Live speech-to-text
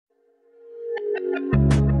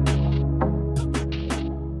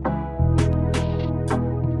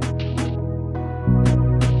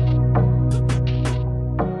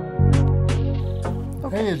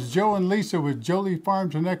it's Joe and Lisa with Jolie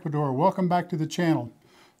Farms in Ecuador. Welcome back to the channel.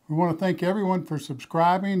 We want to thank everyone for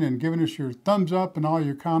subscribing and giving us your thumbs up and all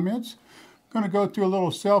your comments. I'm going to go through a little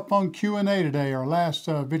cell phone Q&A today. Our last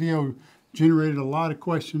video generated a lot of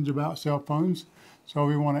questions about cell phones, so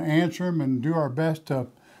we want to answer them and do our best to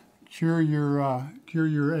cure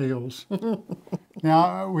your ails.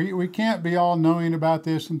 Now, we can't be all knowing about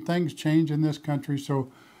this, and things change in this country, so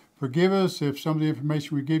forgive us if some of the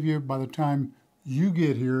information we give you by the time you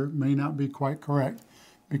get here may not be quite correct,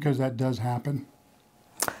 because that does happen.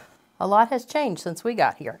 A lot has changed since we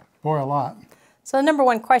got here. Boy, a lot. So the number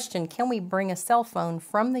one question, can we bring a cell phone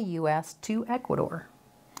from the U.S. to Ecuador?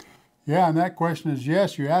 Yeah, and that question is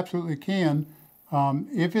yes, you absolutely can,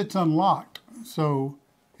 if it's unlocked. So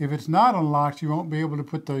if it's not unlocked, you won't be able to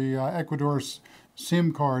put the Ecuador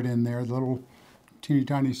SIM card in there, the little teeny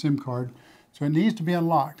tiny SIM card. So it needs to be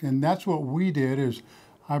unlocked, and that's what we did. Is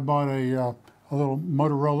I bought a little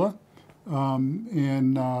Motorola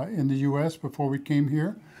in the U.S. before we came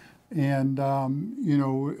here, and you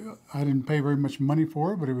know, I didn't pay very much money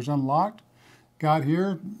for it, but it was unlocked. Got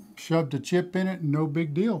here, shoved a chip in it, no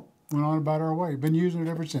big deal. Went on about our way. Been using it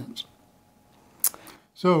ever since.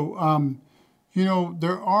 So you know,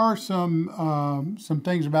 there are some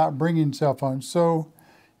things about bringing cell phones. So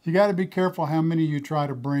you got to be careful how many you try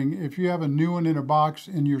to bring. If you have a new one in a box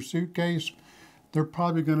in your suitcase, they're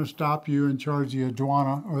probably going to stop you and charge the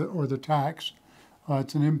aduana or the tax.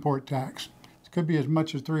 It's an import tax. It could be as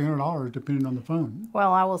much as $300 depending on the phone.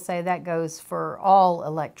 Well, I will say that goes for all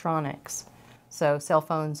electronics. So cell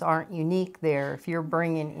phones aren't unique there. If you're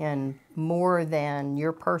bringing in more than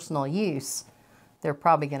your personal use, they're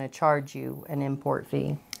probably going to charge you an import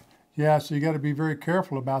fee. Yeah, so you got to be very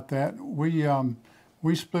careful about that.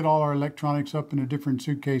 We split all our electronics up into different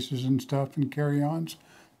suitcases and stuff and carry-ons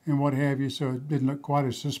and what have you, so it didn't look quite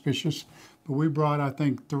as suspicious. But we brought, I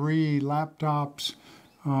think, 3 laptops,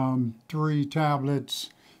 3 tablets,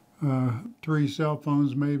 3 cell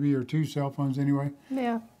phones maybe, or 2 cell phones anyway.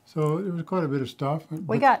 Yeah. So it was quite a bit of stuff,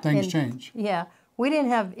 but things change. Yeah. We didn't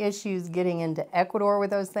have issues getting into Ecuador with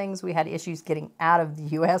those things. We had issues getting out of the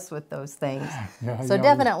U.S. with those things. So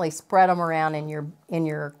definitely spread them around in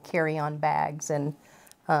your carry-on bags, and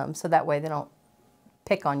so that way they don't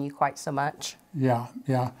pick on you quite so much. Yeah,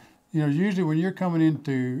 yeah. You know, usually when you're coming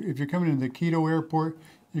into, if you're coming into the Quito airport,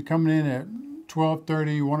 you're coming in at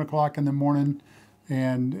 12:30, 1 o'clock in the morning,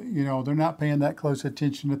 and, you know, they're not paying that close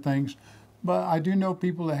attention to things. But I do know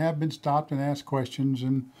people that have been stopped and asked questions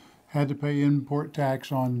and had to pay import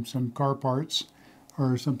tax on some car parts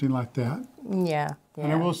or something like that. Yeah, yeah.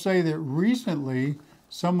 And I will say that recently,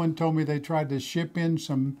 someone told me they tried to ship in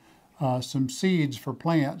some seeds for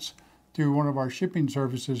plants through one of our shipping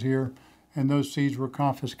services here, and those seeds were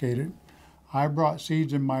confiscated. I brought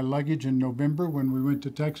seeds in my luggage in November when we went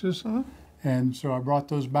to Texas, and so I brought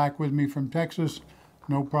those back with me from Texas.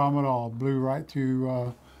 No problem at all. Blew right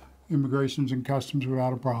through immigrations and customs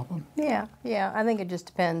without a problem. Yeah, yeah. I think it just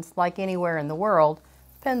depends, like anywhere in the world,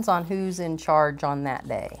 depends on who's in charge on that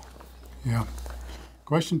day. Yeah.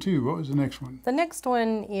 Question 2, what was the next one? The next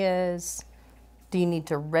one is, do you need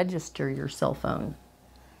to register your cell phone?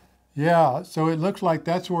 Yeah, so it looks like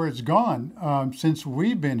that's where it's gone. Since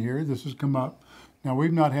we've been here, this has come up. Now,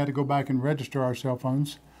 we've not had to go back and register our cell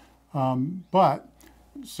phones. But,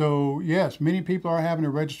 so yes, many people are having to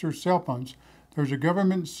register cell phones. There's a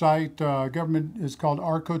government site, government is called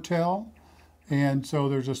Arcotel. And so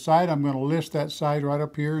there's a site, I'm going to list that site right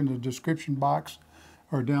up here in the description box,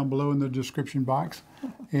 or down below in the description box.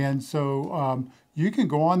 And so you can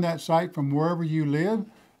go on that site from wherever you live,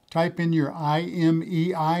 type in your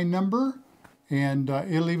IMEI number, and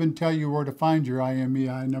it'll even tell you where to find your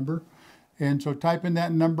IMEI number. And so type in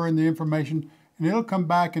that number and the information, and it'll come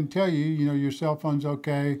back and tell you, you know, your cell phone's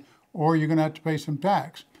okay, or you're going to have to pay some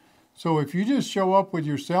tax. So if you just show up with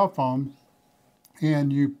your cell phone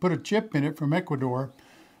and you put a chip in it from Ecuador,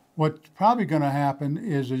 what's probably going to happen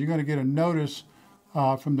is that you're going to get a notice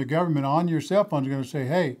from the government on your cell phone. It's going to say,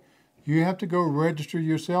 hey, you have to go register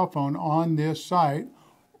your cell phone on this site,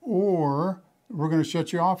 or we're going to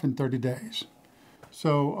shut you off in 30 days.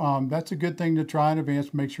 So that's a good thing to try in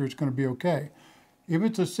advance, make sure it's going to be okay. If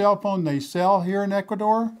it's a cell phone they sell here in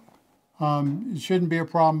Ecuador, it shouldn't be a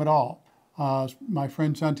problem at all. My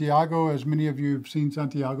friend Santiago, as many of you have seen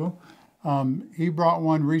Santiago, he brought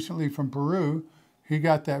one recently from Peru. He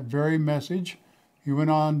got that very message. He went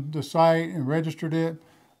on the site and registered it.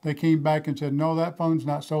 They came back and said, no, that phone's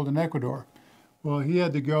not sold in Ecuador. Well, he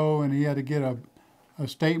had to go and he had to get a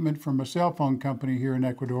statement from a cell phone company here in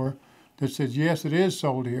Ecuador that says, yes, it is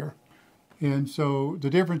sold here. And so the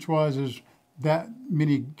difference was that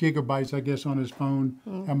many gigabytes, I guess, on his phone.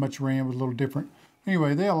 How much RAM was a little different.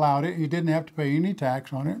 Anyway, they allowed it. He didn't have to pay any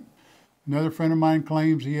tax on it. Another friend of mine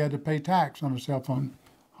claims he had to pay tax on a cell phone,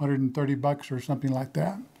 $130 or something like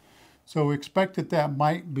that. So expect that that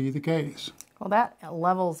might be the case. Well, that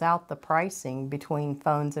levels out the pricing between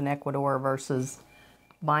phones in Ecuador versus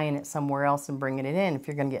buying it somewhere else and bringing it in. If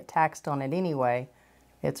you're going to get taxed on it anyway,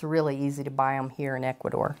 it's really easy to buy them here in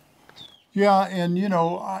Ecuador. Yeah, and you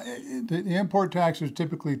know, the import tax is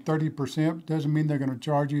typically 30%. Doesn't mean they're going to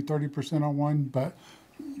charge you 30% on one, but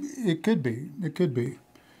it could be. It could be.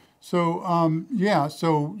 So, yeah,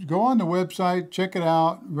 so go on the website, check it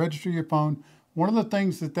out, register your phone. One of the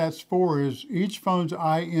things that that's for is each phone's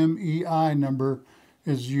IMEI number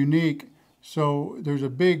is unique. So there's a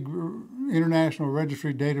big international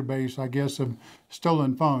registry database, I guess, of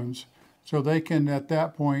stolen phones. So they can, at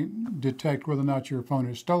that point, detect whether or not your phone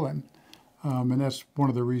is stolen. And that's one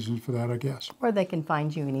of the reasons for that, I guess. Or they can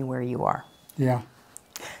find you anywhere you are. Yeah.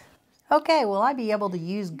 Okay, will I be able to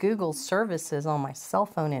use Google services on my cell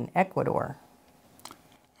phone in Ecuador?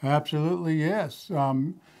 Absolutely, yes.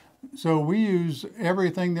 So we use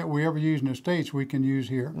everything that we ever use in the States we can use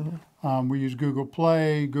here. We use Google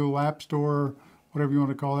Play, Google App Store, whatever you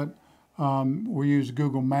want to call it. We use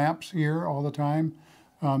Google Maps here all the time.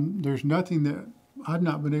 There's nothing that I've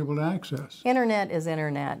not been able to access. Internet is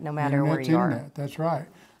internet, no matter where you internet, are. that's right.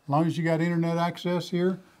 As long as you got internet access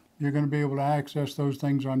here, you're going to be able to access those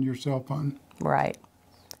things on your cell phone. Right.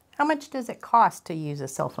 How much does it cost to use a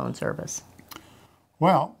cell phone service?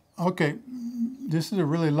 Well, okay, this is a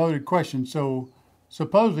really loaded question. So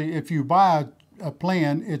supposedly if you buy a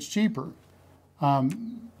plan, it's cheaper.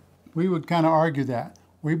 We would kind of argue that.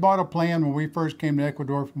 We bought a plan when we first came to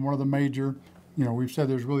Ecuador from one of the major, you know, we've said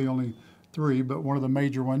there's really only 3, but one of the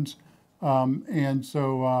major ones. And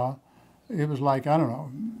so it was like, I don't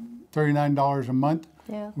know, $39 a month.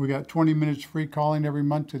 Yeah. We got 20 minutes free calling every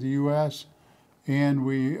month to the U.S. And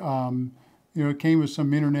we, you know, it came with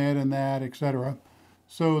some internet and that, etc.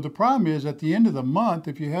 So the problem is at the end of the month,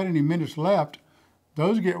 if you had any minutes left,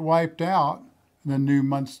 those get wiped out and the new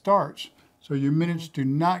month starts. So your minutes do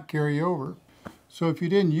not carry over. So if you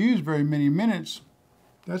didn't use very many minutes,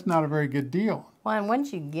 that's not a very good deal. Well, and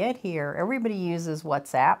once you get here, everybody uses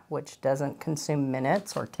WhatsApp, which doesn't consume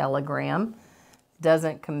minutes, or Telegram,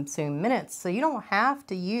 doesn't consume minutes. So you don't have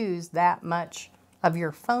to use that much of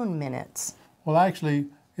your phone minutes. Well, actually,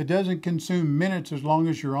 it doesn't consume minutes as long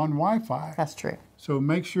as you're on Wi-Fi. That's true. So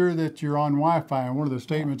make sure that you're on Wi-Fi. And one of the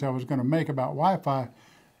statements I was going to make about Wi-Fi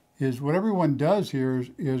is what everyone does here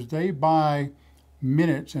is they buy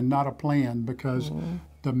minutes and not a plan, because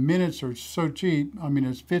the minutes are so cheap. I mean,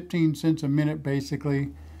 it's 15 cents a minute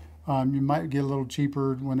basically. You might get a little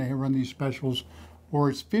cheaper when they run these specials, or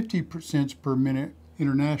it's 50 cents per minute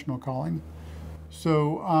international calling.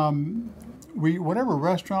 So whatever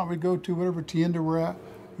restaurant we go to, whatever tienda we're at,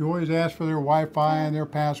 you always ask for their Wi-Fi and their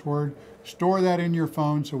password. Store that in your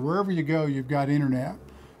phone, so wherever you go, you've got internet.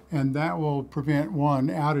 And that will prevent, 1,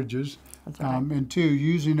 outages, right. And 2,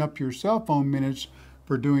 using up your cell phone minutes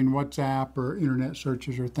for doing WhatsApp or internet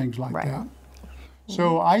searches or things like Right. that.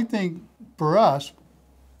 So I think for us,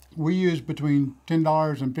 we use between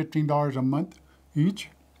 $10 and $15 a month each.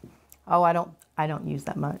 Oh, I don't use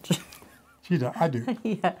that much. I do.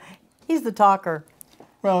 Yeah, he's the talker.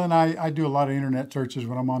 Well, and I do a lot of internet searches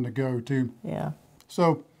when I'm on the go too. Yeah.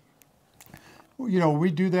 So, you know, we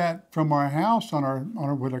do that from our house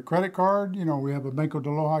with a credit card. You know, we have a Banco de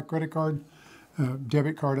Loja credit card,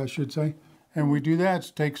 debit card, I should say. And we do that.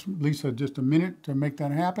 It takes Lisa just a minute to make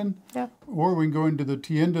that happen. Yeah. Or we can go into the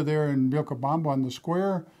tienda there in Vilcabamba on the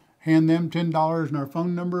square, hand them $10 and our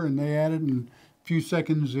phone number, and they add it, and in a few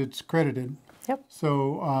seconds it's credited. Yep.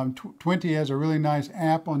 So 20 has a really nice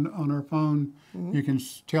app on our phone. You can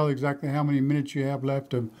tell exactly how many minutes you have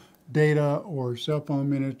left of data or cell phone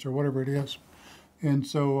minutes or whatever it is. And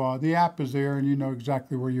so the app is there, and you know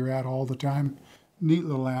exactly where you're at all the time. Neat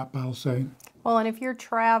little app, I'll say. Well, and if you're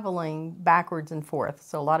traveling backwards and forth,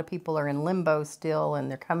 so a lot of people are in limbo still and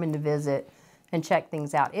they're coming to visit and check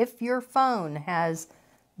things out. If your phone has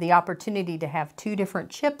the opportunity to have 2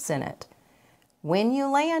 different chips in it, when you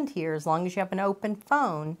land here, as long as you have an open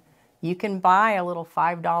phone, you can buy a little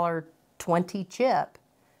 $5 20 chip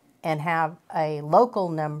and have a local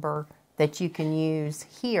number that you can use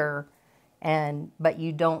here, but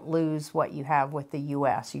you don't lose what you have with the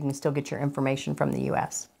U.S. You can still get your information from the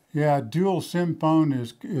U.S. Yeah, dual SIM phone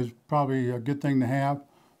is probably a good thing to have.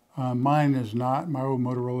 Mine is not. My old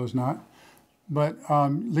Motorola is not. But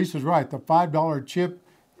Lisa's right. The $5 chip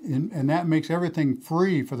and that makes everything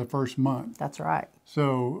free for the first month. That's right.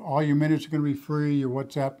 So all your minutes are going to be free, your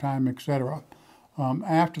WhatsApp time, etc.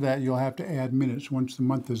 After that, you'll have to add minutes once the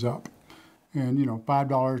month is up. And, you know, $5,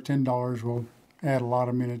 $10 will add a lot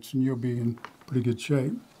of minutes, and you'll be in pretty good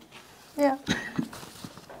shape. Yeah.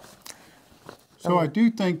 So I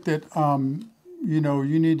do think that, you know,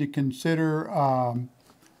 you need to consider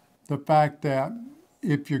the fact that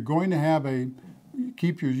if you're going to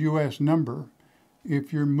keep your U.S. number,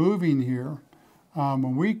 if you're moving here,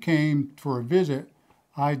 when we came for a visit,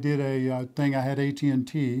 I did a thing. I had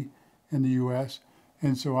AT&T in the U.S.,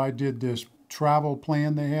 and so I did this travel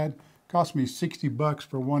plan they had. It cost me $60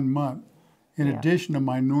 for 1 month, in addition to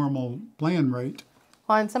my normal plan rate.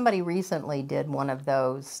 Well, and somebody recently did one of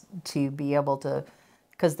those to be able to,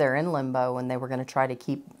 because they're in limbo and they were going to try to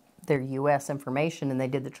keep their U.S. information, and they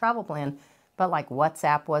did the travel plan, but like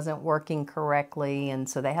WhatsApp wasn't working correctly, and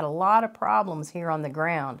so they had a lot of problems here on the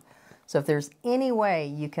ground. So if there's any way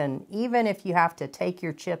you can, even if you have to take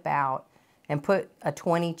your chip out and put a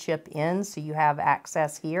 20 chip in so you have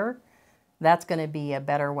access here, that's going to be a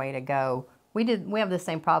better way to go. We have the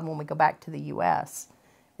same problem when we go back to the U.S.,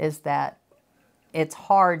 is that it's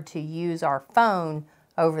hard to use our phone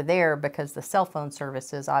over there because the cell phone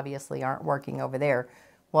services obviously aren't working over there.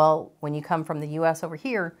 Well, when you come from the U.S. over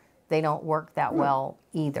here, they don't work that well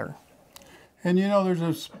either. And you know,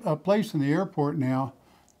 there's a place in the airport now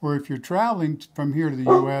where if you're traveling from here to the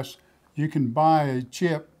U.S., you can buy a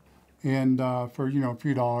chip and for, you know, a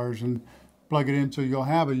few dollars and plug it in so you'll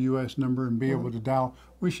have a U.S. number and be able to dial.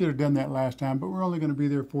 We should have done that last time, but we're only going to be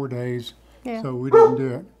there 4 days, so we didn't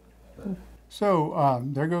do it. So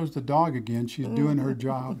there goes the dog again. She's doing her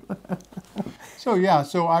job. So yeah,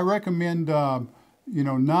 so I recommend, you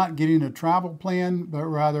know, not getting a travel plan, but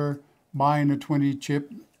rather buying a 20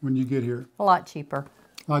 chip when you get here. A lot cheaper.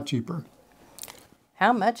 A lot cheaper.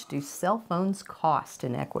 How much do cell phones cost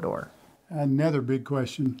in Ecuador? Another big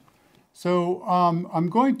question. So I'm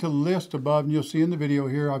going to list above, and you'll see in the video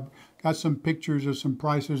here, I've got some pictures of some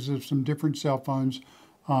prices of some different cell phones.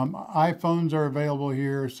 iPhones are available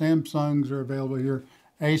here, Samsungs are available here,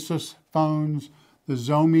 Asus phones, the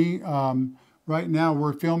Xiaomi. Right now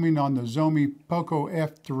we're filming on the Xiaomi Poco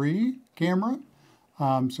F3 camera.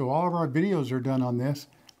 So all of our videos are done on this.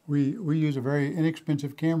 We use a very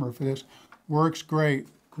inexpensive camera for this. Works great,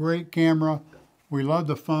 great camera. We love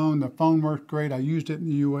the phone. The phone works great. I used it in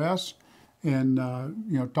the U.S. and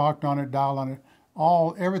you know, talked on it, dialed on it.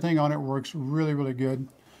 Everything on it works really, really good.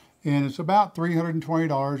 And it's about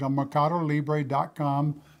 $320 on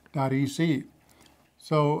MercadoLibre.com.ec.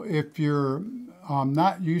 So if you're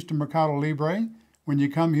not used to Mercado Libre, when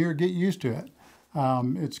you come here, get used to it.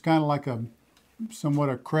 It's kind of like somewhat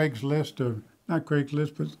a Craigslist of, not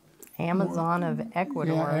Craigslist, but Amazon of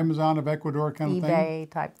Ecuador. Yeah, Amazon of Ecuador kind of thing. eBay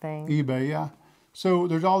type thing. eBay, yeah. So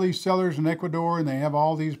there's all these sellers in Ecuador, and they have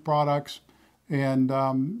all these products, and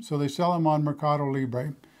so they sell them on Mercado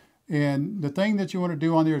Libre. And the thing that you want to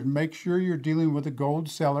do on there is make sure you're dealing with a gold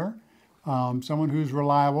seller, someone who's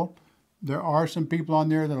reliable. There are some people on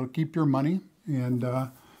there that'll keep your money, and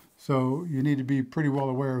so you need to be pretty well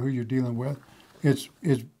aware of who you're dealing with. It's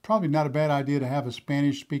probably not a bad idea to have a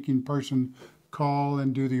Spanish-speaking person call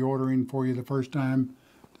and do the ordering for you the first time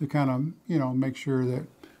to kind of, you know, make sure that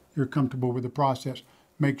you're comfortable with the process.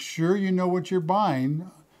 Make sure you know what you're buying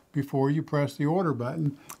before you press the order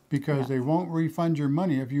button, because they won't refund your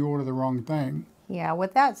money if you order the wrong thing. Yeah,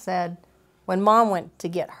 with that said, when Mom went to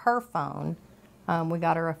get her phone, we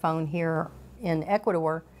got her a phone here in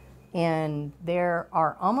Ecuador, and there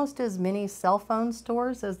are almost as many cell phone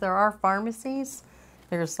stores as there are pharmacies.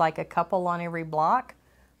 There's like a couple on every block.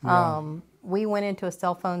 Yeah. We went into a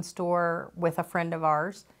cell phone store with a friend of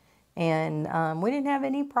ours, and we didn't have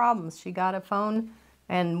any problems. She got a phone,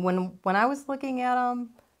 and when I was looking at them,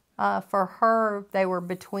 for her, they were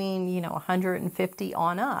between, you know, 150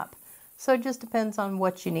 on up. So it just depends on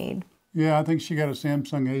what you need. Yeah, I think she got a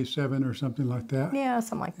Samsung A7 or something like that. Yeah,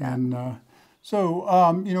 something like that. And so,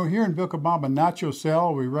 you know, here in Vilcabamba, Nacho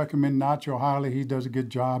Cell, we recommend Nacho highly. He does a good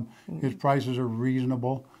job. His prices are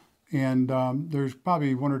reasonable. And there's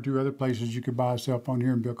probably 1 or 2 other places you could buy a cell phone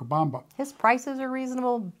here in Vilcabamba. His prices are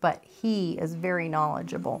reasonable, but he is very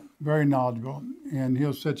knowledgeable. Very knowledgeable. And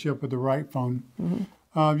he'll set you up with the right phone.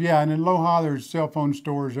 Yeah, and in Loja, there's cell phone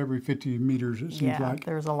stores every 50 meters, it seems like.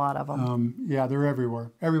 There's a lot of them. Yeah, they're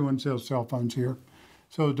everywhere. Everyone sells cell phones here.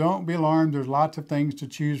 So don't be alarmed. There's lots of things to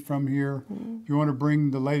choose from here. If you want to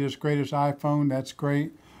bring the latest, greatest iPhone, that's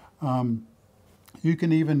great. You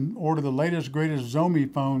can even order the latest, greatest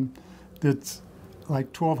Xiaomi phone that's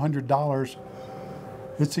like $1,200.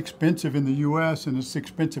 It's expensive in the U.S. and it's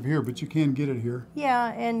expensive here, but you can get it here.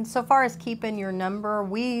 Yeah, and so far as keeping your number,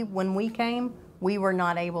 when we came, we were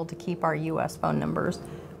not able to keep our U.S. phone numbers.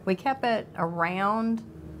 We kept it around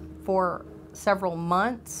for several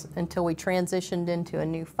months until we transitioned into a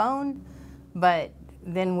new phone, but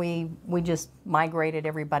then we just migrated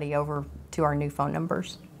everybody over to our new phone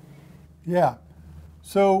numbers. Yeah.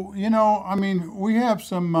 So, you know, I mean, we have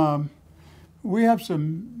some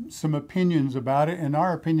opinions about it, and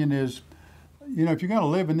our opinion is, you know, if you're going to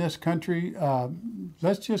live in this country,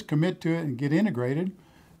 let's just commit to it and get integrated.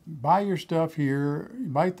 Buy your stuff here,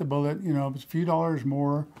 bite the bullet. You know, if it's a few dollars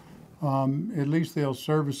more, at least they'll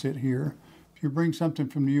service it here. If you bring something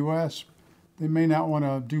from the U.S., they may not want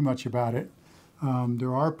to do much about it.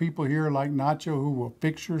 There are people here like Nacho who will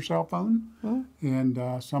fix your cell phone,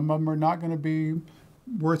 and some of them are not going to be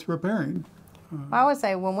worth repairing. I would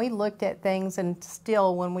say when we looked at things, and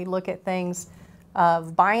still when we look at things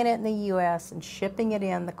of buying it in the U.S. and shipping it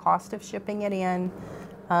in, the cost of shipping it in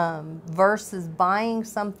versus buying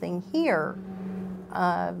something here,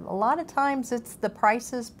 a lot of times the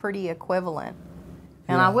price is pretty equivalent.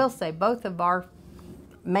 And I will say both of our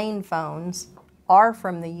main phones are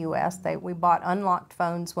from the U.S. We bought unlocked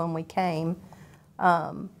phones when we came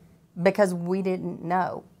because we didn't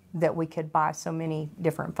know that we could buy so many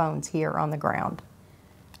different phones here on the ground.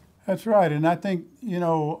 That's right, and I think, you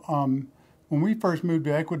know, when we first moved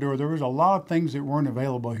to Ecuador, there was a lot of things that weren't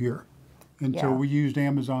available here, and so we used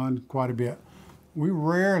Amazon quite a bit. We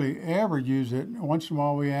rarely ever use it. Once in a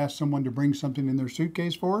while, we ask someone to bring something in their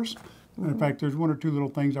suitcase for us. In fact, there's one or two little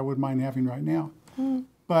things I wouldn't mind having right now.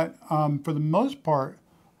 But for the most part,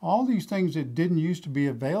 all these things that didn't used to be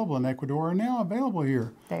available in Ecuador are now available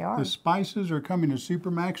here. They are. The spices are coming to Super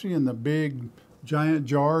Maxi in the big, giant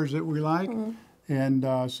jars that we like.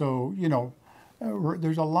 And so, you know,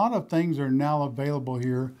 there's a lot of things that are now available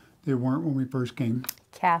here that weren't when we first came.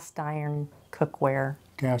 Cast iron cookware.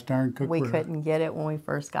 Cast iron cookware. We couldn't get it when we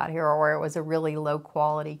first got here, or it was a really low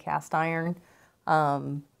quality cast iron.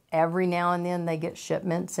 Every now and then they get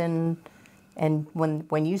shipments, and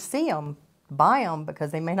when you see them, buy them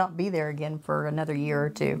because they may not be there again for another year or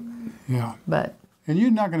two. Yeah. And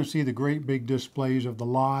you're not going to see the great big displays of the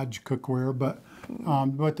Lodge cookware,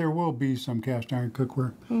 but there will be some cast iron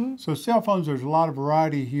cookware. So cell phones, there's a lot of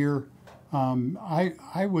variety here.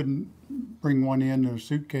 I wouldn't bring one in a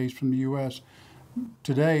suitcase from the U.S.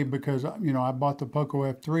 today because, you know, I bought the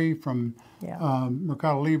Poco F3 from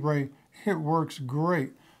Mercado Libre. It works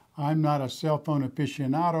great. I'm not a cell phone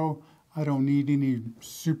aficionado. I don't need any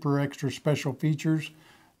super extra special features.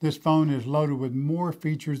 This phone is loaded with more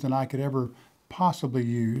features than I could ever possibly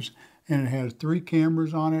use. And it has 3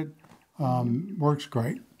 cameras on it. Works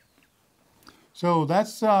great. So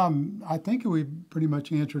that's, I think we pretty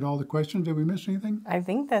much answered all the questions. Did we miss anything? I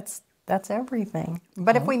think that's everything.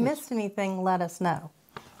 But if we missed anything, let us know.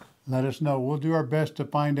 Let us know. We'll do our best to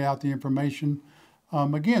find out the information.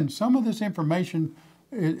 Again, some of this information,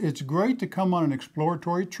 it's great to come on an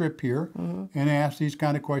exploratory trip here and ask these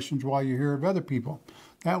kind of questions while you hear of other people.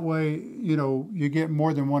 That way, you know, you get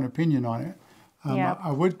more than one opinion on it.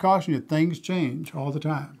 I would caution you, things change all the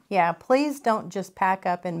time. Yeah, please don't just pack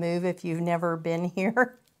up and move if you've never been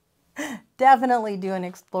here. Definitely do an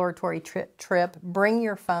exploratory trip. Bring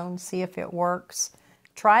your phone, see if it works.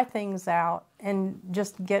 Try things out and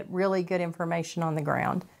just get really good information on the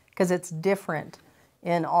ground because it's different.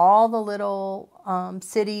 In all the little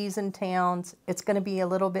cities and towns, it's going to be a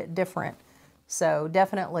little bit different. So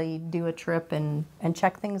definitely do a trip and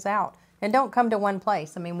check things out. And don't come to one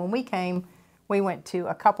place. I mean, when we came, we went to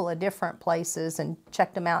a couple of different places and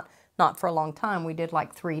checked them out. Not for a long time. We did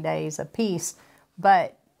like 3 days apiece.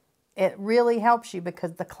 But it really helps you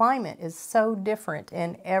because the climate is so different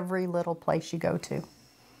in every little place you go to.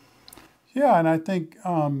 Yeah, and I think,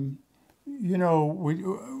 you know,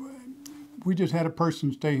 we just had a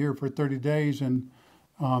person stay here for 30 days, and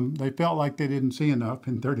they felt like they didn't see enough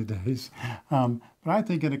in 30 days. But I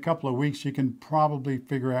think in a couple of weeks, you can probably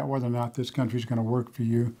figure out whether or not this country is going to work for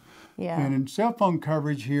you. Yeah. And in cell phone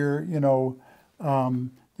coverage here, you know,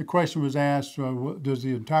 the question was asked, does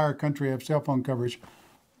the entire country have cell phone coverage?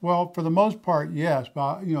 Well, for the most part, yes.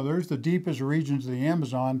 But, you know, there's the deepest regions of the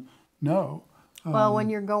Amazon, no. Well, when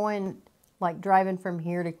you're going, like driving from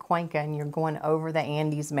here to Cuenca and you're going over the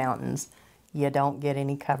Andes Mountains, you don't get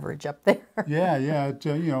any coverage up there. Yeah, it's,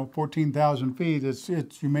 you know, 14,000 feet. It's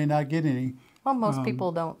you may not get any. Well, most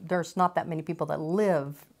people don't. There's not that many people that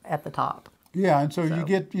live at the top. Yeah, and so you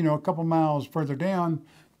get, you know, a couple miles further down,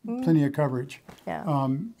 plenty of coverage. Yeah.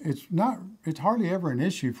 It's hardly ever an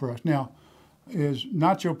issue for us. Now, as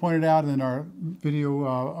Nacho pointed out in our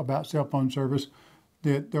video about cell phone service,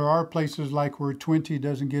 that there are places like where 20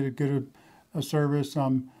 doesn't get a good a service.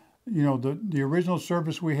 You know, the original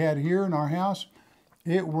service we had here in our house,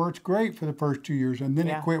 it worked great for the first 2 years, and then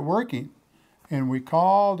it quit working. And we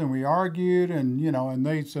called and we argued, and you know, and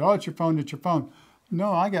they said, "Oh, it's your phone, it's your phone."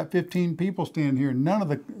 No, I got 15 people standing here. None of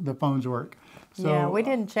the phones work. So, yeah, we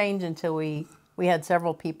didn't change until we had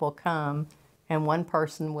several people come, and one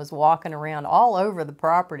person was walking around all over the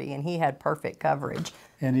property, and he had perfect coverage.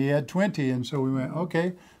 And he had 20, and so we went,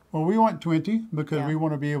 okay, well, we want 20 because we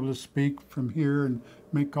want to be able to speak from here and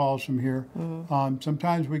make calls from here.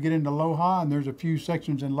 Sometimes we get into Loha, and there's a few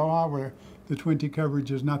sections in Loha where the 20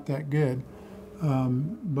 coverage is not that good.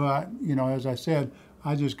 But, you know, as I said,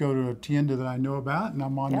 I just go to a tienda that I know about, and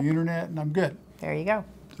I'm on the internet, and I'm good. There you go.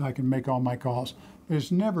 So I can make all my calls. But it's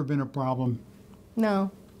never been a problem.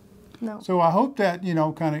 No, no. So I hope that, you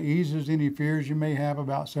know, kind of eases any fears you may have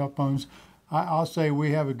about cell phones. I'll say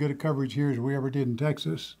we have as good a coverage here as we ever did in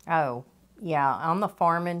Texas. Oh, yeah. On the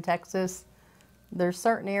farm in Texas, there's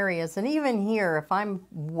certain areas, and even here, if I'm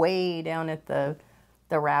way down at the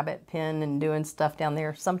rabbit pen and doing stuff down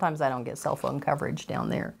there, sometimes I don't get cell phone coverage down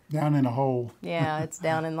there. Down in a hole. Yeah, it's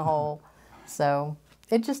down in the hole. So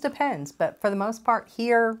it just depends. But for the most part,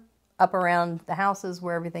 here, up around the houses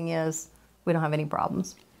where everything is, we don't have any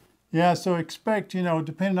problems. Yeah, so expect, you know,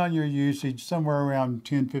 depending on your usage, somewhere around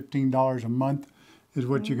 $10, $15 a month is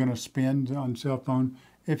what you're going to spend on cell phone.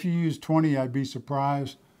 If you use 20, I'd be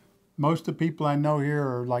surprised. Most of the people I know here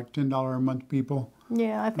are like $10 a month people.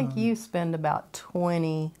 Yeah, I think you spend about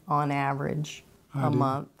 20 on average a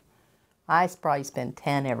month. I probably spend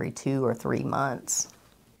 10 every 2 or 3 months.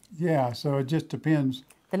 Yeah, so it just depends.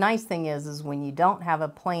 The nice thing is when you don't have a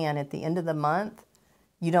plan at the end of the month,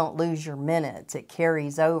 you don't lose your minutes. It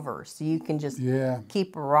carries over. So you can just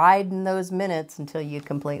keep riding those minutes until you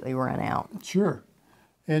completely run out. Sure.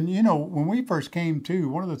 And, you know, when we first came to,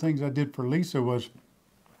 one of the things I did for Lisa was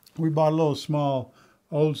we bought a little small,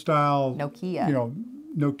 old-style, Nokia. You know,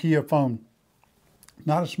 Nokia phone.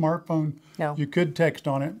 Not a smartphone. No. You could text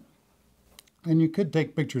on it, and you could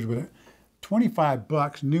take pictures with it.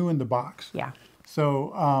 $25, new in the box. Yeah.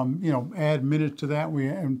 So, you know, add minutes to that.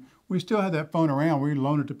 We still have that phone around. We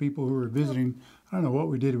loan it to people who are visiting. I don't know what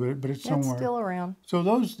we did with it, but it's somewhere. It's still around. So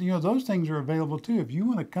those, you know, those things are available too. If you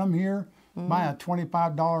want to come here, buy a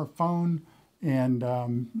 $25 phone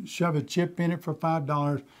and shove a chip in it for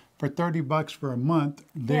 $5 for $30 for a month,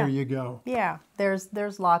 there you go. Yeah,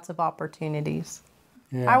 there's lots of opportunities.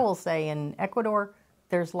 Yeah. I will say in Ecuador,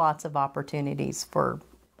 there's lots of opportunities for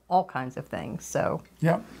all kinds of things. So.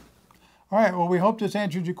 Yep. All right. Well, we hope this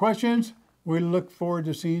answered your questions. We look forward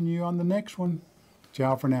to seeing you on the next one.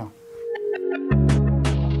 Ciao for now.